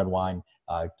of red wine,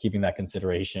 keeping that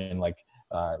consideration, like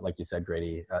you said,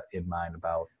 Grady, in mind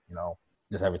about,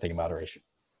 just everything in moderation.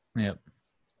 Yep.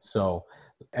 So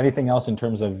anything else in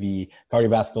terms of the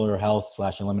cardiovascular health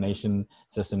 / elimination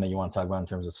system that you want to talk about in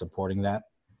terms of supporting that?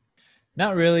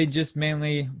 Not really, just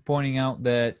mainly pointing out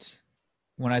that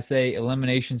when I say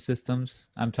elimination systems,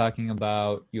 I'm talking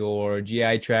about your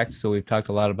GI tract. So we've talked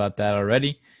a lot about that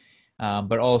already,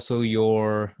 but also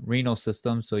your renal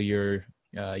system. So your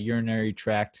urinary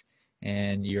tract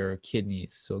and your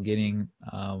kidneys. So getting,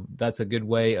 that's a good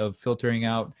way of filtering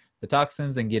out the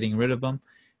toxins and getting rid of them.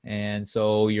 And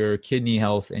so your kidney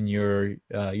health and your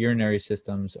urinary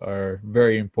systems are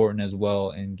very important as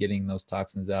well in getting those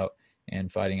toxins out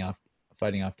and fighting off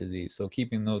disease. So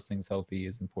keeping those things healthy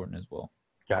is important as well.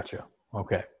 Gotcha.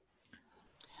 Okay.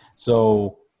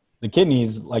 So the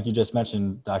kidneys, like you just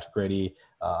mentioned, Dr. Grady,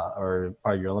 are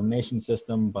part of your elimination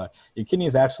system, but your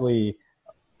kidneys actually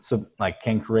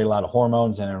can create a lot of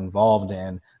hormones and are involved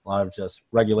in a lot of just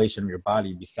regulation of your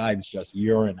body besides just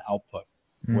urine output,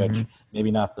 which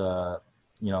maybe not the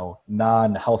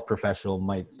non-health professional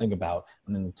might think about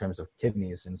in terms of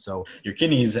kidneys. And so your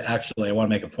kidneys, actually, I want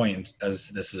to make a point, as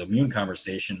this is an immune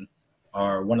conversation,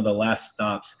 are one of the last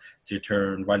stops to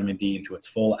turn vitamin D into its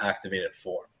full activated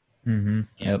form.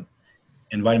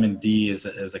 And vitamin D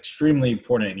is extremely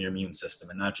important in your immune system,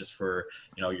 and not just for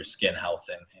your skin health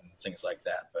and things like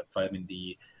that, but vitamin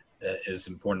D is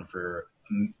important for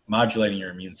modulating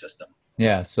your immune system.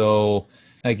 Yeah, so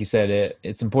like you said,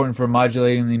 it's important for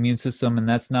modulating the immune system, and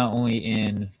that's not only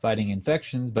in fighting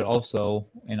infections, but also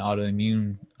in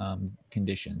autoimmune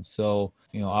conditions. So,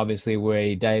 obviously we're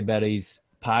a diabetes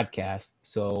podcast,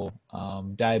 so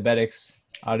diabetics,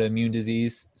 autoimmune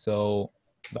disease. So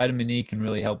vitamin E can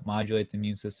really help modulate the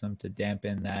immune system to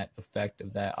dampen that effect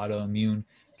of that autoimmune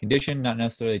condition, not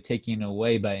necessarily taking it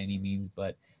away by any means,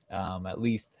 but at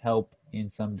least help in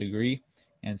some degree.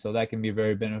 And so that can be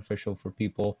very beneficial for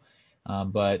people.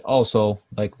 But also,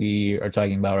 like we are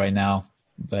talking about right now,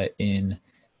 but in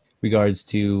regards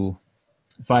to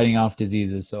fighting off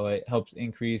diseases. So it helps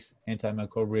increase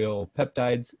antimicrobial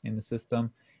peptides in the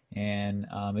system. And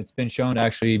it's been shown to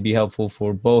actually be helpful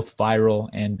for both viral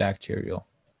and bacterial.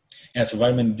 Yeah, so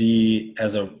vitamin D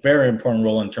has a very important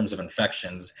role in terms of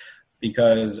infections,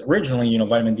 because originally,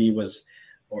 vitamin D was,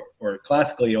 or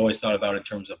classically always thought about in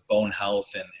terms of bone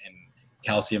health and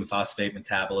calcium phosphate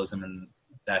metabolism and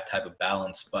that type of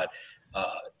balance. But,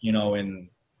 in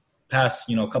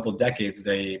past, couple of decades,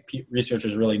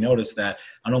 researchers really noticed that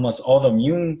on almost all the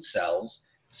immune cells,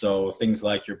 so things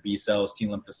like your B cells, T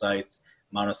lymphocytes,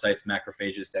 monocytes,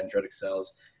 macrophages, dendritic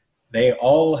cells, they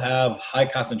all have high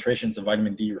concentrations of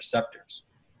vitamin D receptors.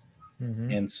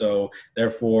 Mm-hmm. And so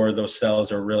therefore those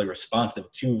cells are really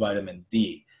responsive to vitamin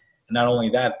D. And not only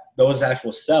that, those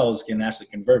actual cells can actually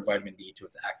convert vitamin D to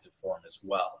its active form as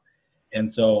well. And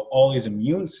so all these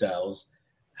immune cells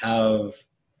have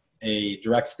a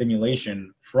direct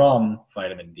stimulation from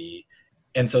vitamin D.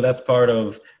 And so that's part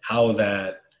of how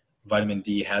that vitamin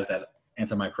D has that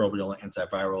antimicrobial and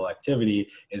antiviral activity,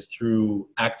 is through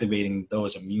activating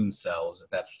those immune cells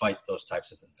that fight those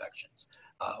types of infections,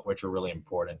 which are really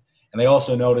important. And they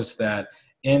also noticed that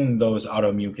in those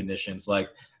autoimmune conditions like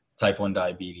type 1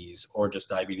 diabetes, or just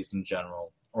diabetes in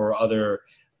general, or other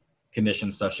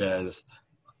conditions such as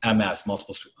MS,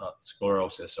 multiple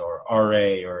sclerosis, or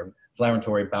RA, or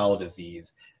inflammatory bowel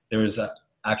disease, there's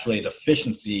actually a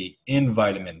deficiency in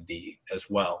vitamin D as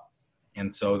well. And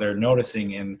so they're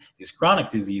noticing in these chronic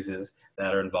diseases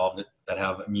that are involved, that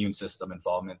have immune system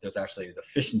involvement, there's actually a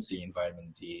deficiency in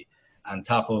vitamin D, on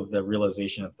top of the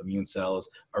realization that the immune cells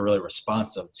are really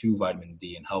responsive to vitamin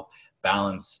D and help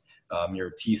balance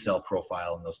your T cell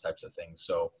profile and those types of things.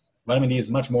 So vitamin D is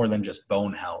much more than just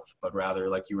bone health, but rather,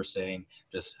 like you were saying,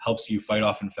 just helps you fight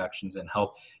off infections and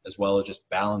help as well as just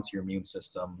balance your immune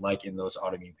system, like in those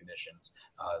autoimmune conditions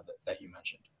that you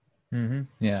mentioned.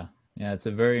 Mm-hmm. Yeah. Yeah, it's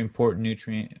a very important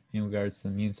nutrient in regards to the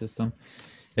immune system.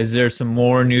 Is there some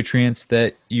more nutrients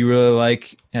that you really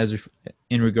like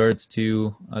in regards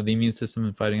to the immune system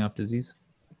and fighting off disease?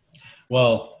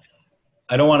 Well,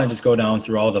 I don't want to just go down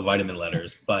through all the vitamin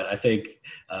letters, but I think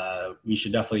we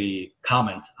should definitely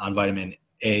comment on vitamin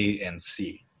A and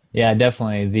C. Yeah,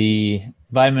 definitely. The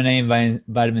vitamin A and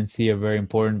vitamin C are very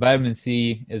important. Vitamin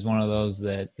C is one of those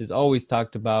that is always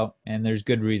talked about, and there's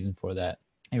good reason for that.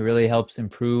 It really helps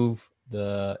improve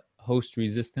the host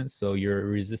resistance, so your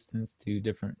resistance to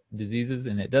different diseases,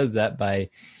 and it does that by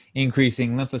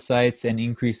increasing lymphocytes and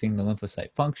increasing the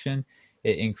lymphocyte function.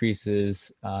 It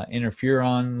increases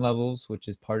interferon levels, which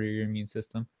is part of your immune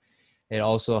system. It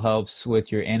also helps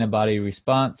with your antibody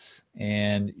response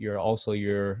and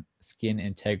your skin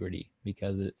integrity,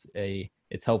 because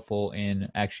it's helpful in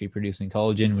actually producing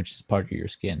collagen, which is part of your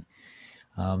skin.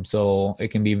 So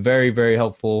it can be very, very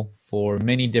helpful for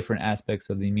many different aspects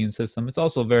of the immune system. It's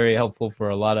also very helpful for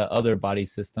a lot of other body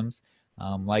systems,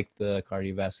 like the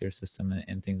cardiovascular system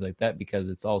and things like that, because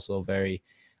it's also very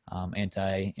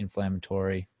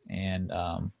anti-inflammatory and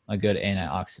a good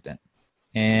antioxidant.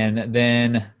 And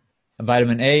then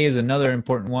vitamin A is another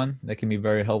important one that can be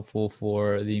very helpful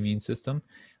for the immune system.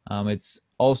 It's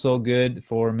also good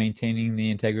for maintaining the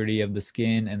integrity of the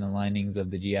skin and the linings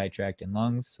of the GI tract and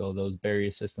lungs, so those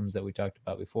barrier systems that we talked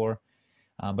about before.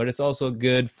 But it's also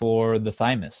good for the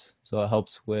thymus, so it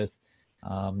helps with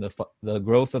the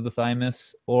growth of the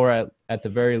thymus, or at the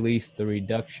very least the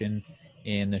reduction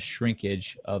in the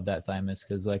shrinkage of that thymus,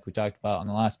 because like we talked about on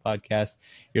the last podcast,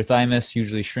 your thymus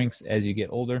usually shrinks as you get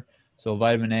older. So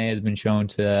vitamin A has been shown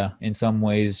to, in some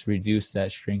ways, reduce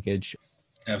that shrinkage.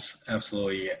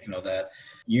 Absolutely. That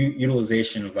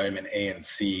utilization of vitamin A and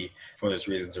C for those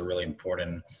reasons are really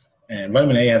important. And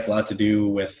vitamin A has a lot to do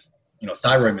with,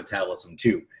 thyroid metabolism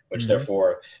too, which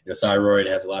therefore your thyroid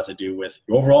has a lot to do with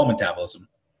your overall metabolism.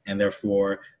 And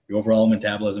therefore your overall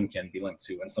metabolism can be linked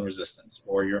to insulin resistance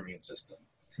or your immune system.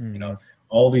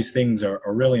 All these things are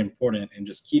really important in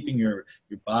just keeping your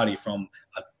body from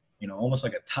almost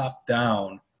like a top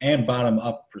down and bottom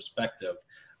up perspective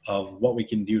of what we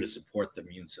can do to support the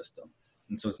immune system.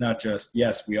 And so it's not just,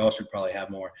 yes, we all should probably have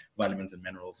more vitamins and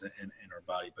minerals in our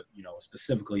body, but,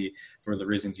 specifically for the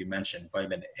reasons you mentioned,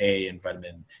 vitamin A and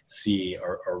vitamin C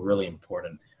are really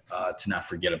important to not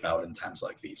forget about in times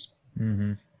like these.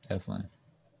 Mm-hmm. Definitely.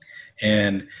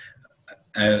 And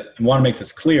I want to make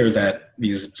this clear that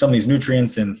some of these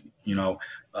nutrients and,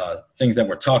 things that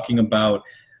we're talking about,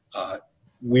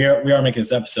 we are making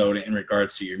this episode in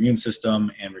regards to your immune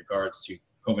system and regards to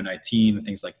COVID-19 and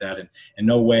things like that. And in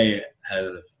no way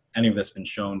has any of this been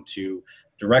shown to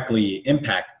directly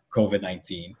impact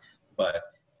COVID-19, but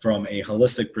from a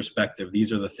holistic perspective,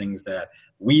 these are the things that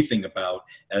we think about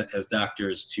as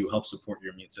doctors to help support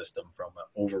your immune system from an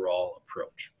overall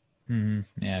approach.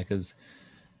 Mm-hmm. Yeah, because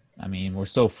I mean, we're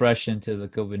so fresh into the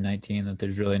COVID-19 that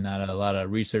there's really not a lot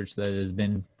of research that has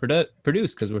been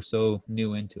produced because we're so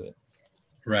new into it.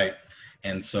 Right.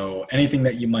 And so anything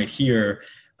that you might hear,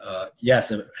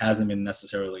 yes, it hasn't been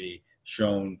necessarily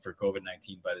shown for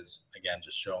COVID-19, but is, again,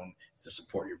 just shown to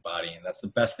support your body. And that's the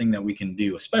best thing that we can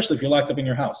do, especially if you're locked up in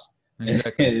your house.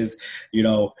 Exactly. Is,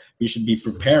 we should be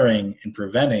preparing and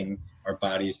preventing our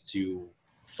bodies to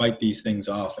fight these things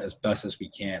off as best as we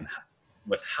can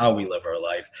with how we live our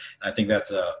life. And I think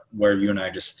that's where you and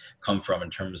I just come from in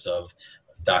terms of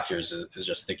doctors is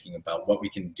just thinking about what we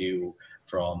can do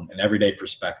from an everyday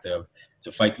perspective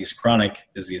to fight these chronic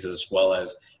diseases, as well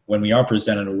as when we are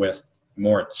presented with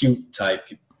more acute type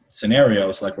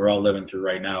scenarios like we're all living through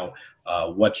right now,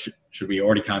 what should we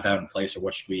already kind of have in place, or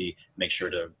what should we make sure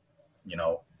to,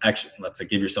 actually, let's say,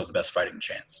 give yourself the best fighting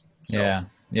chance. So,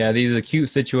 yeah. These acute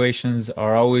situations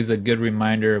are always a good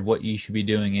reminder of what you should be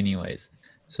doing anyways.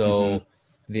 So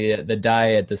the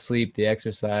diet, the sleep, the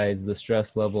exercise, the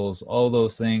stress levels, all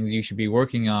those things you should be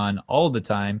working on all the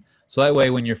time. So that way,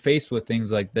 when you're faced with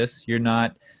things like this, you're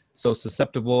not so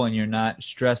susceptible and you're not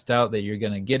stressed out that you're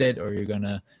going to get it or you're going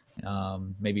to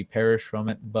maybe perish from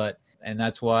it. And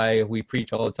that's why we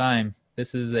preach all the time.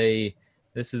 This is a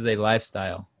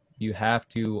lifestyle. You have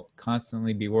to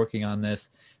constantly be working on this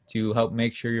to help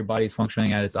make sure your body's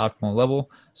functioning at its optimal level.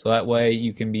 So that way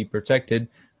you can be protected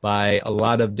by a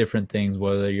lot of different things,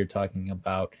 whether you're talking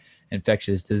about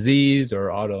infectious disease or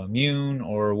autoimmune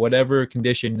or whatever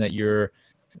condition that you're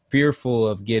fearful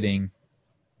of getting,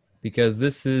 because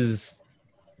this is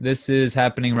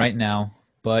happening right now.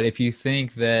 But if you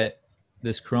think that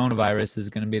this coronavirus is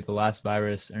going to be the last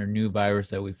virus or new virus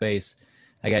that we face,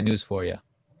 I got news for you.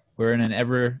 We're in an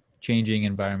ever-changing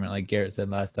environment, like Garrett said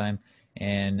last time,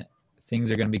 and things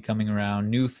are going to be coming around,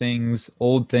 new things,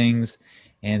 old things,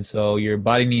 and so your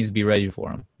body needs to be ready for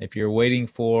them. If you're waiting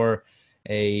for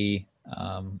a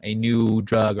new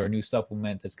drug or a new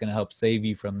supplement that's going to help save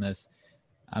you from this,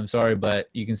 I'm sorry, but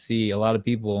you can see a lot of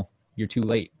people, you're too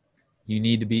late. You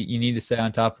need to stay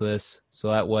on top of this, so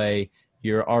that way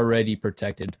you're already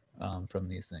protected from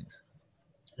these things.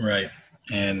 Right.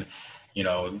 And,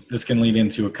 this can lead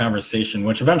into a conversation,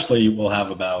 which eventually we'll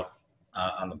have about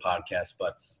on the podcast,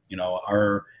 but,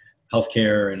 our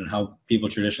healthcare and how people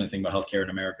traditionally think about healthcare in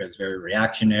America is very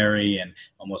reactionary and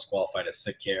almost qualified as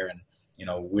sick care. And,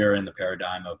 we're in the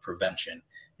paradigm of prevention.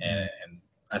 And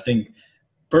I think,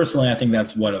 personally, I think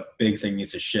that's what a big thing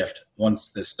needs to shift once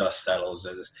this dust settles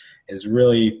is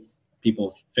really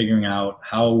people figuring out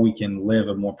how we can live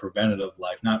a more preventative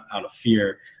life, not out of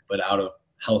fear, but out of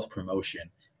health promotion,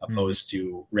 opposed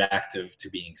to reactive to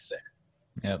being sick.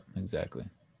 Yep, exactly.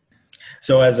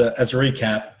 So as a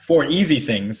recap, 4 easy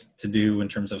things to do in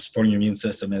terms of supporting your immune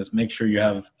system is make sure you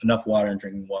have enough water and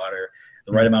drinking water,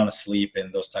 the right amount of sleep,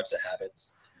 and those types of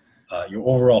habits. Your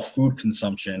overall food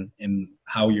consumption and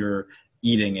how you're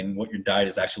eating and what your diet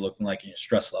is actually looking like, and your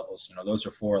stress levels. Those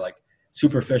are 4 like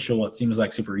superficial. It seems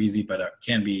like super easy, but it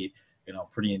can be,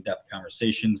 pretty in-depth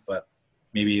conversations. But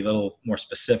maybe a little more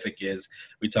specific is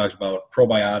we talked about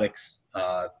probiotics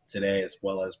today, as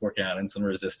well as working on insulin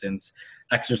resistance,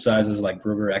 exercises like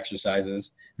Brugger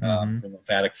exercises for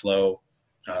lymphatic flow,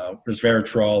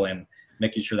 resveratrol, and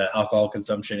making sure that alcohol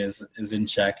consumption is in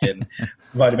check, and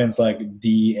vitamins like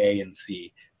D, A, and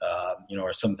C,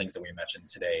 are some things that we mentioned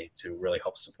today to really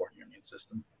help support your immune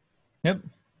system. Yep.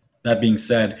 That being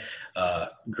said,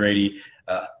 Grady,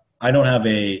 I don't have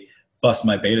a bust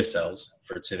my beta cells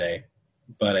for today,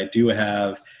 but I do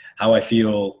have how I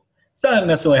feel. It's not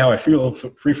necessarily how I feel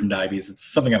free from diabetes. It's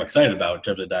something I'm excited about in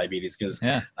terms of diabetes, because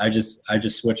I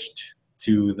just switched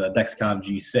to the Dexcom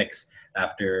G6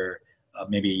 after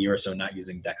maybe a year or so not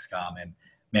using Dexcom. And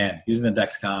man, using the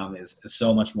Dexcom is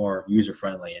so much more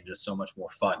user-friendly and just so much more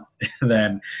fun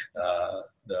than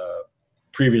the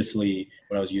previously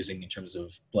what I was using in terms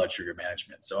of blood sugar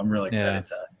management. So I'm really excited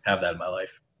to have that in my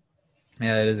life.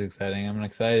 Yeah, it is exciting. I'm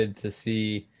excited to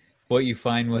see what you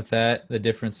find with that, the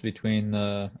difference between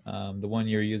the one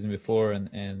you were using before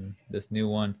and this new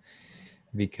one,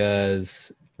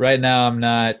 because right now I'm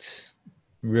not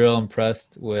real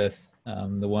impressed with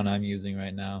the one I'm using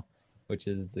right now, which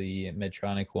is the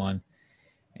Medtronic one.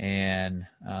 And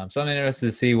so I'm interested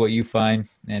to see what you find,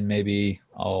 and maybe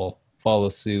I'll follow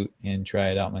suit and try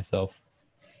it out myself.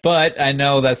 But I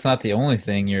know that's not the only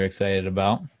thing you're excited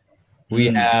about. We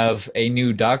have a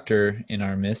new doctor in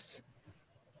our midst,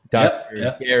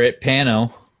 Dr. Garrett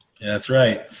Pano. Yeah, that's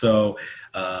right. So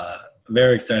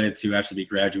very excited to actually be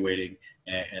graduating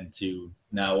and to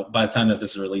now, by the time that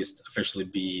this is released, officially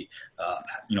be,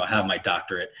 have my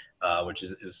doctorate, which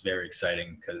is very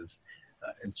exciting because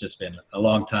it's just been a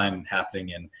long time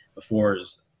happening. And before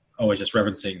is always just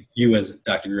referencing you as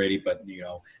Dr. Grady, but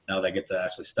now that I get to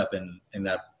actually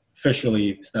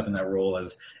officially step in that role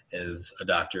as a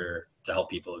doctor to help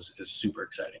people is super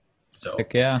exciting. So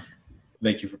Heck yeah.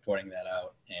 Thank you for pointing that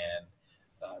out. And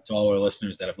to all our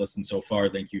listeners that have listened so far,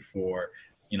 thank you for,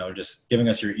 just giving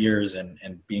us your ears and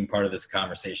being part of this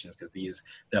conversation, because these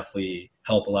definitely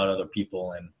help a lot of other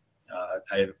people. And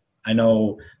I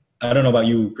don't know about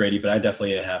you, Grady, but I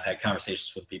definitely have had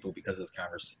conversations with people because of this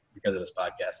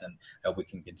podcast, and I hope we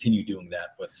can continue doing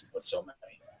that with so many.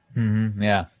 Mm-hmm.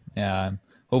 Yeah.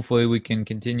 Hopefully we can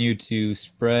continue to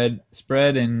spread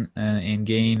and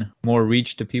gain more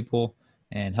reach to people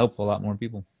and help a lot more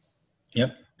people.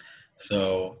 Yep.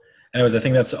 So anyways, I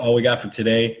think that's all we got for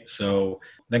today. So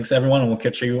thanks everyone, and we'll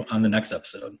catch you on the next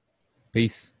episode.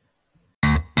 Peace.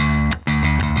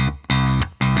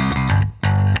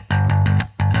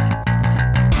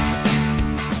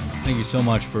 Thank you so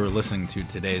much for listening to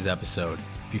today's episode.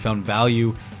 If you found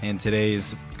value in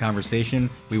today's conversation,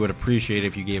 we would appreciate it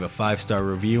if you gave a 5-star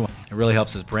review. It really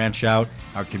helps us branch out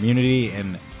our community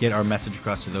and get our message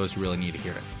across to those who really need to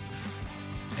hear it.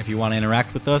 If you want to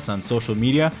interact with us on social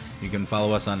media, you can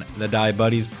follow us on the Die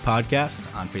Buddies podcast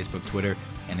on Facebook, Twitter,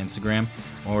 and Instagram.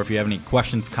 Or if you have any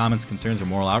questions, comments, concerns, or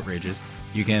moral outrages,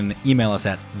 you can email us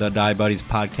at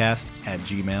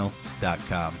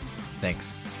thediebuddyspodcast@gmail.com.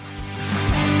 Thanks.